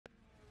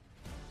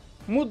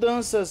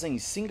Mudanças em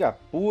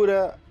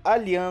Singapura,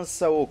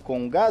 aliança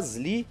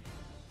Ocon-Gasly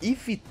e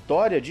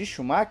vitória de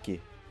Schumacher?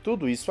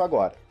 Tudo isso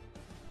agora.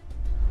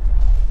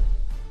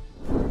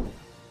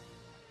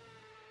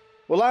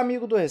 Olá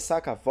amigo do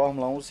Ressaca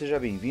Fórmula 1, seja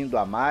bem-vindo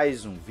a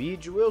mais um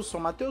vídeo. Eu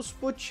sou Matheus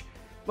Pucci.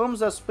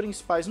 Vamos às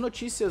principais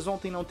notícias.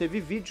 Ontem não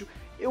teve vídeo,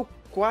 eu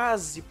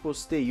quase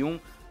postei um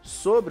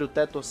sobre o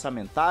teto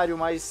orçamentário,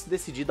 mas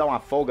decidi dar uma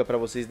folga para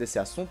vocês desse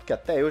assunto, que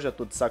até eu já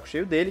tô de saco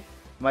cheio dele.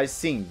 Mas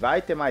sim,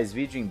 vai ter mais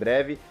vídeo em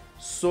breve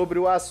sobre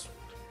o assunto.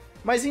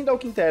 Mas indo ao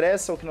que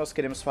interessa, o que nós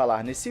queremos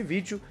falar nesse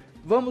vídeo,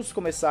 vamos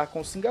começar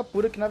com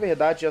Singapura, que na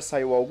verdade já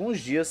saiu há alguns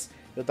dias.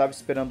 Eu estava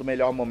esperando o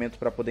melhor momento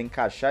para poder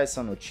encaixar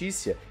essa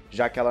notícia,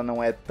 já que ela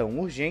não é tão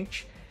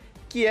urgente,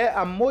 que é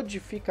a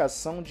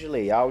modificação de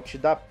layout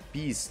da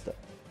pista.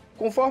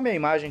 Conforme a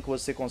imagem que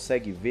você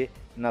consegue ver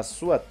na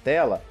sua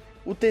tela,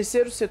 o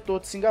terceiro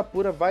setor de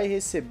Singapura vai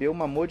receber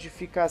uma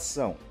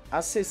modificação.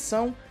 A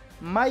seção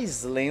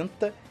mais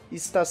lenta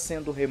está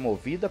sendo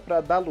removida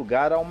para dar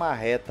lugar a uma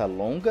reta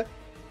longa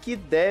que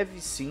deve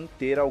sim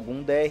ter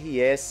algum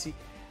DRS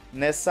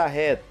nessa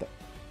reta.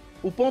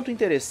 O ponto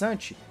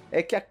interessante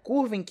é que a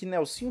curva em que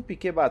Nelsinho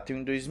Piquet bateu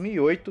em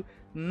 2008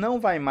 não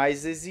vai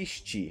mais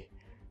existir.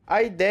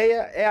 A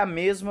ideia é a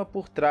mesma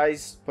por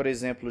trás, por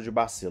exemplo, de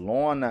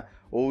Barcelona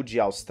ou de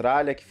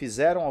Austrália, que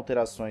fizeram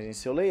alterações em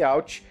seu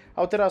layout,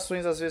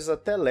 alterações às vezes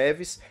até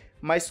leves,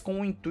 mas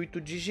com o intuito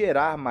de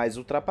gerar mais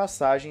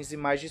ultrapassagens e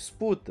mais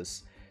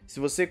disputas. Se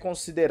você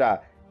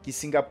considerar que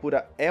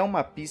Singapura é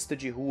uma pista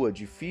de rua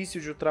difícil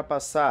de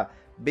ultrapassar,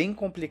 bem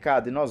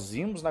complicada, e nós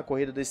vimos na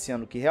corrida desse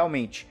ano que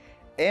realmente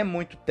é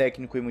muito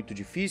técnico e muito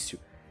difícil,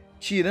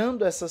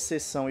 tirando essa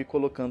seção e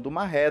colocando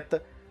uma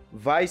reta,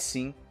 vai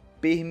sim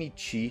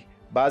permitir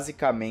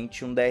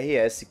basicamente um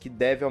DRS que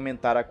deve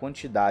aumentar a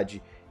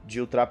quantidade de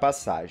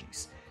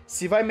ultrapassagens.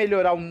 Se vai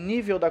melhorar o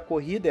nível da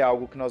corrida é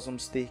algo que nós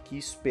vamos ter que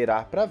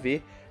esperar para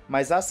ver,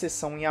 mas a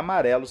seção em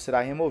amarelo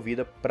será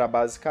removida para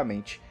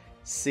basicamente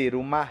ser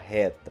uma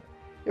reta.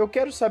 Eu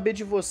quero saber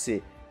de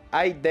você,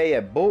 a ideia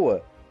é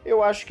boa?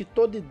 Eu acho que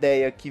toda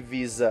ideia que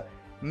visa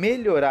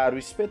melhorar o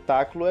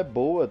espetáculo é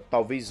boa,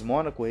 talvez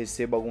Mônaco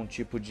receba algum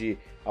tipo de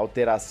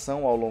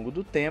alteração ao longo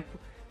do tempo,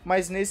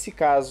 mas nesse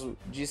caso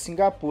de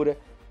Singapura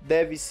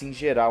deve sim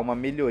gerar uma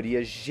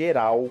melhoria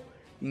geral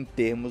em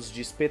termos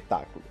de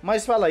espetáculo.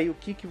 Mas fala aí o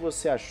que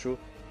você achou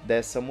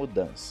dessa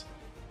mudança.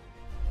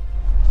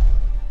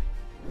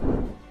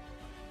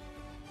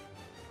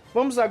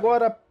 Vamos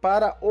agora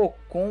para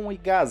Ocon e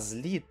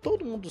Gasly.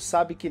 Todo mundo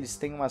sabe que eles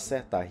têm uma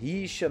certa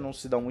rixa, não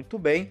se dão muito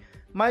bem,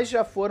 mas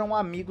já foram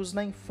amigos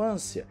na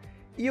infância.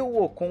 E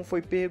o Ocon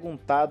foi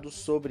perguntado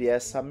sobre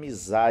essa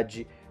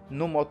amizade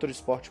no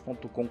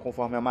motorsport.com,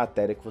 conforme a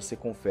matéria que você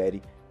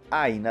confere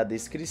aí na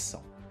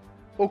descrição.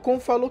 Ocon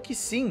falou que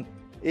sim,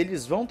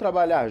 eles vão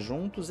trabalhar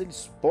juntos,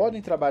 eles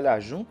podem trabalhar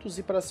juntos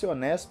e, para ser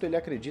honesto, ele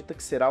acredita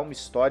que será uma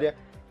história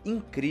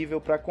incrível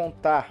para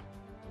contar.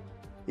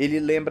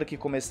 Ele lembra que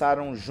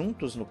começaram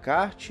juntos no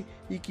kart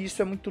e que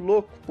isso é muito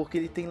louco, porque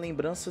ele tem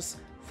lembranças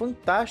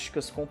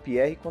fantásticas com o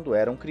Pierre quando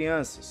eram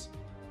crianças.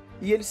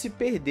 E eles se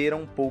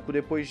perderam um pouco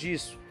depois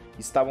disso.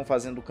 Estavam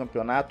fazendo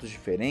campeonatos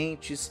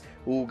diferentes,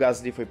 o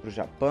Gasly foi para o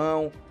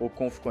Japão, o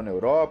Ocon ficou na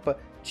Europa,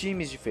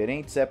 times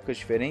diferentes, épocas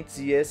diferentes,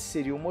 e esse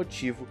seria o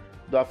motivo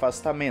do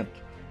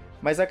afastamento.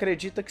 Mas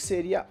acredita que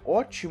seria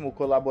ótimo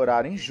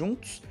colaborarem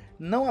juntos,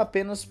 não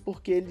apenas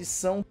porque eles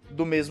são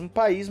do mesmo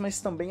país, mas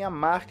também a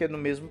marca é do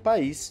mesmo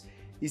país,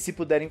 e se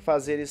puderem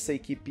fazer essa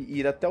equipe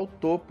ir até o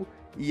topo,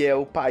 e é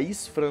o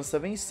país França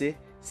vencer,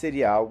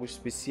 seria algo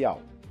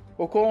especial.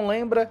 Ocon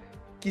lembra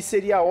que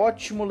seria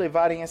ótimo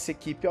levarem essa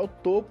equipe ao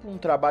topo, um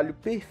trabalho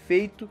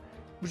perfeito,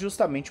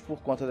 justamente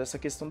por conta dessa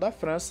questão da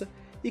França,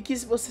 e que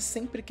você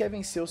sempre quer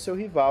vencer o seu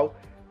rival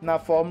na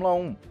Fórmula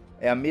 1.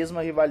 É a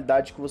mesma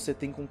rivalidade que você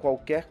tem com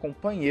qualquer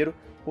companheiro,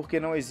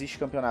 porque não existe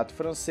campeonato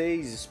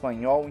francês,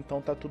 espanhol,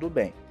 então tá tudo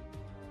bem.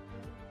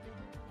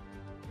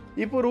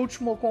 E por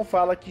último, Ocon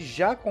fala que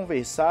já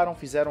conversaram,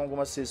 fizeram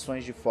algumas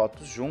sessões de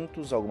fotos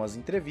juntos, algumas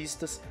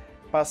entrevistas,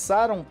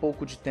 passaram um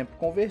pouco de tempo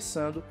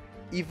conversando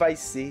e vai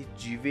ser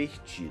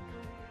divertido.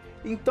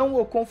 Então o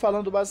Ocon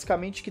falando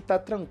basicamente que está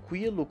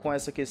tranquilo com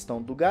essa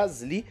questão do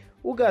Gasly.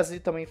 O Gasly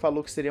também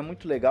falou que seria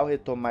muito legal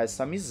retomar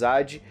essa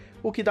amizade,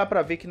 o que dá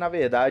para ver que na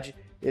verdade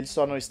eles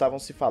só não estavam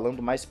se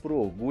falando mais por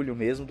orgulho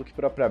mesmo do que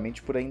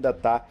propriamente por ainda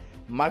estar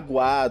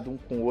magoado um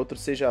com o outro,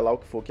 seja lá o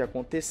que for que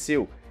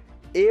aconteceu.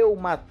 Eu,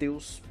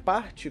 Matheus,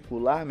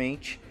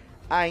 particularmente,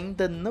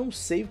 ainda não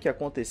sei o que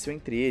aconteceu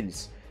entre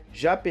eles.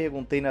 Já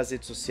perguntei nas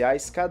redes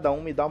sociais, cada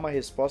um me dá uma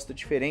resposta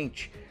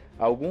diferente.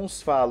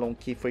 Alguns falam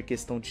que foi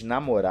questão de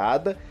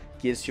namorada,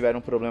 que eles tiveram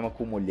um problema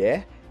com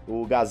mulher,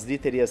 o Gasly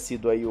teria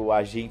sido aí o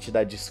agente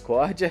da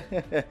discórdia,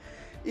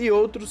 e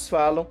outros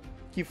falam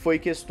que foi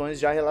questões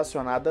já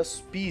relacionadas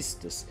às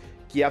pistas,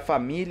 que a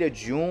família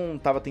de um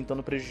estava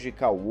tentando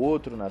prejudicar o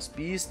outro nas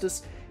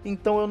pistas,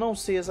 então eu não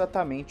sei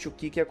exatamente o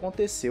que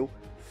aconteceu.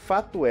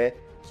 Fato é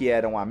que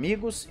eram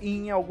amigos e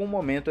em algum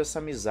momento essa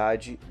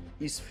amizade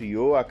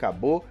esfriou,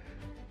 acabou.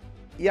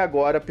 e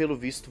agora, pelo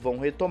visto, vão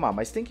retomar.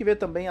 Mas tem que ver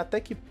também até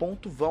que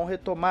ponto vão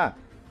retomar.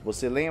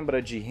 Você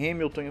lembra de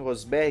Hamilton e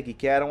Rosberg,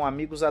 que eram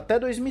amigos até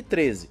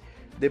 2013.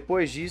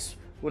 Depois disso,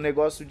 o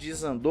negócio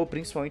desandou,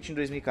 principalmente em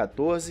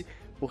 2014,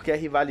 porque a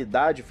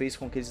rivalidade fez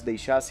com que eles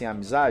deixassem a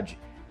amizade?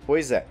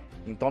 Pois é,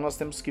 então nós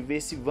temos que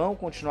ver se vão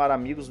continuar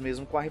amigos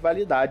mesmo com a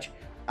rivalidade,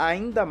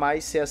 ainda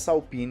mais se essa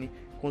Alpine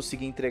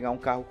conseguir entregar um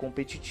carro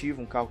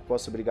competitivo, um carro que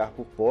possa brigar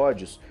por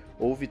pódios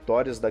ou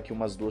vitórias daqui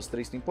umas 2,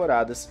 3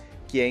 temporadas,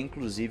 que é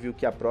inclusive o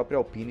que a própria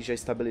Alpine já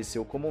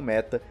estabeleceu como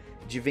meta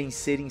de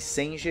vencer em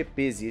 100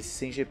 GPs, e esses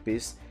 100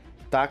 GPs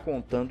está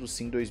contando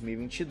sim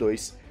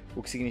 2022,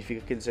 o que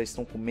significa que eles já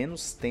estão com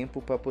menos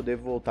tempo para poder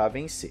voltar a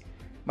vencer.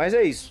 Mas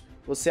é isso,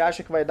 você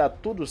acha que vai dar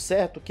tudo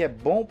certo, que é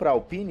bom para a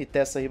Alpine ter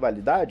essa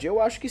rivalidade?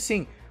 Eu acho que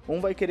sim, um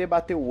vai querer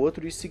bater o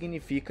outro e isso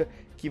significa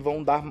que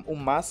vão dar o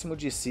máximo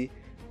de si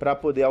para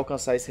poder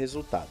alcançar esse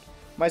resultado.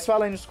 Mas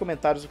fala aí nos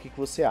comentários o que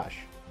você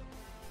acha.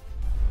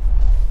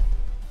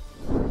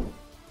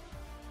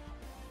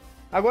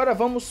 Agora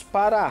vamos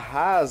para a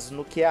Haas,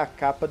 no que é a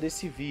capa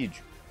desse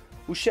vídeo.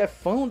 O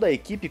chefão da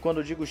equipe, quando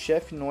eu digo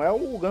chefe, não é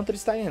o Gunter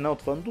Steiner não,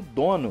 tô falando do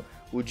dono,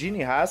 o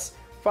Gene Haas,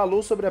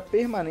 falou sobre a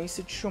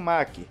permanência de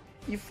Schumacher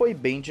e foi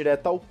bem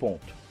direto ao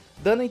ponto.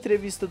 Dando a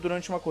entrevista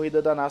durante uma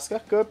corrida da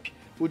NASCAR Cup,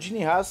 o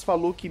Gene Haas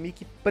falou que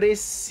Mick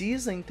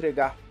precisa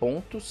entregar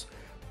pontos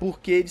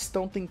porque eles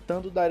estão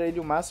tentando dar a ele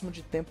o máximo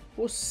de tempo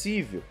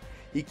possível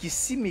e que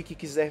se Mick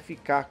quiser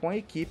ficar com a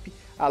equipe,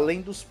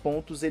 além dos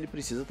pontos, ele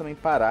precisa também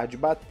parar de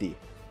bater.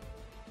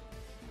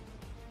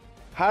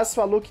 Haas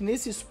falou que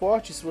nesse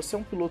esporte, se você é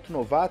um piloto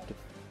novato,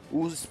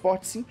 o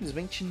esporte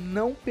simplesmente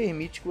não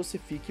permite que você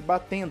fique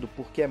batendo,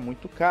 porque é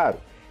muito caro.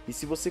 E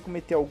se você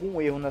cometer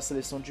algum erro na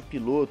seleção de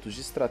pilotos,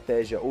 de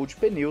estratégia ou de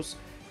pneus,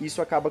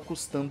 isso acaba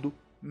custando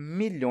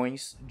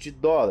milhões de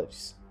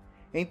dólares.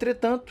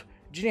 Entretanto,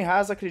 Gene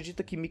Haas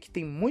acredita que Mick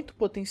tem muito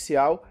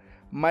potencial,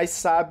 mas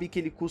sabe que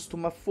ele custa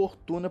uma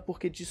fortuna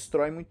porque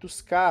destrói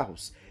muitos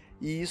carros.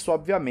 E isso,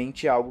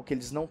 obviamente, é algo que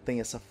eles não têm.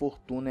 Essa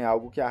fortuna é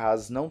algo que a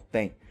Haas não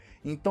tem.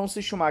 Então,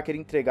 se Schumacher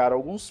entregar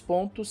alguns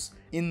pontos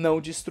e não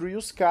destruir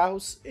os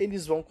carros,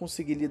 eles vão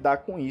conseguir lidar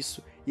com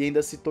isso. E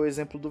ainda citou o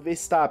exemplo do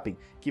Verstappen,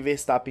 que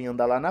Verstappen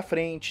anda lá na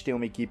frente, tem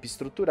uma equipe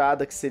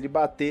estruturada, que se ele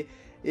bater,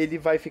 ele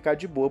vai ficar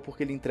de boa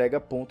porque ele entrega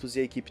pontos e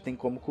a equipe tem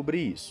como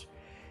cobrir isso.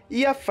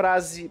 E a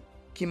frase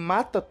que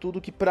mata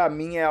tudo, que pra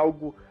mim é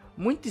algo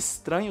muito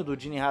estranho do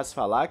Gene Haas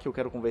falar, que eu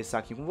quero conversar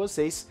aqui com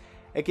vocês,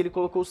 é que ele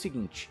colocou o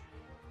seguinte: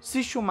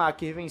 se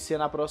Schumacher vencer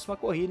na próxima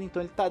corrida,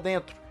 então ele tá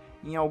dentro.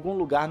 Em algum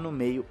lugar no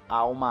meio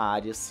há uma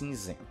área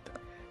cinzenta.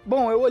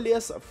 Bom, eu olhei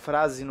essa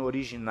frase no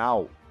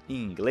original,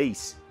 em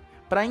inglês,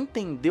 para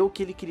entender o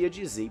que ele queria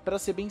dizer, e para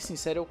ser bem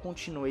sincero, eu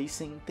continuei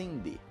sem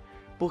entender.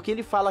 Porque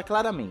ele fala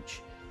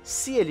claramente,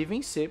 se ele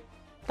vencer,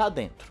 tá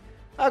dentro.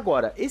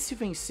 Agora, esse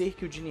vencer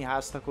que o Gene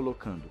Haas está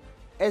colocando,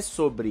 é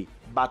sobre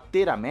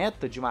bater a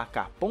meta de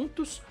marcar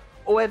pontos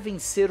ou é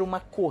vencer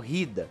uma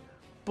corrida?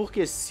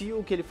 Porque se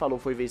o que ele falou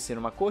foi vencer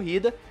uma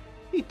corrida,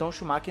 então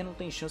Schumacher não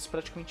tem chance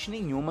praticamente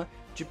nenhuma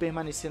de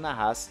permanecer na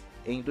Haas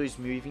em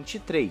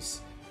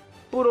 2023.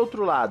 Por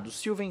outro lado,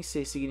 se o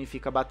vencer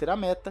significa bater a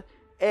meta,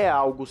 é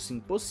algo sim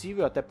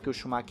possível, até porque o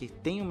Schumacher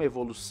tem uma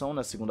evolução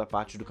na segunda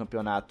parte do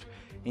campeonato,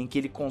 em que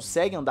ele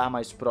consegue andar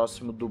mais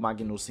próximo do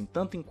Magnussen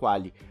tanto em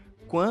quali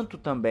quanto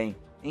também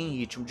em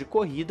ritmo de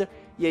corrida,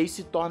 e aí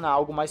se torna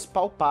algo mais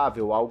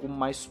palpável, algo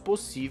mais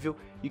possível,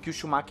 e que o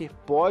Schumacher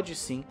pode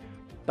sim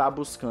estar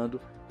buscando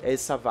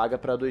essa vaga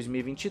para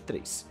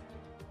 2023.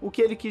 O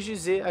que ele quis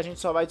dizer, a gente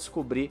só vai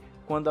descobrir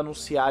quando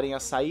anunciarem a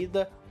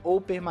saída ou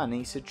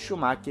permanência de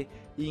Schumacher,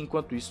 e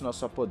enquanto isso nós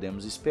só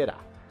podemos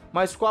esperar.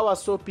 Mas qual a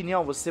sua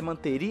opinião? Você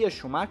manteria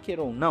Schumacher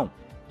ou não?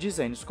 Diz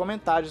aí nos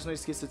comentários, não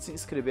esqueça de se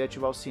inscrever e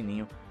ativar o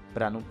sininho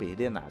para não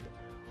perder nada.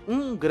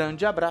 Um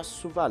grande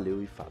abraço,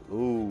 valeu e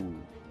falou!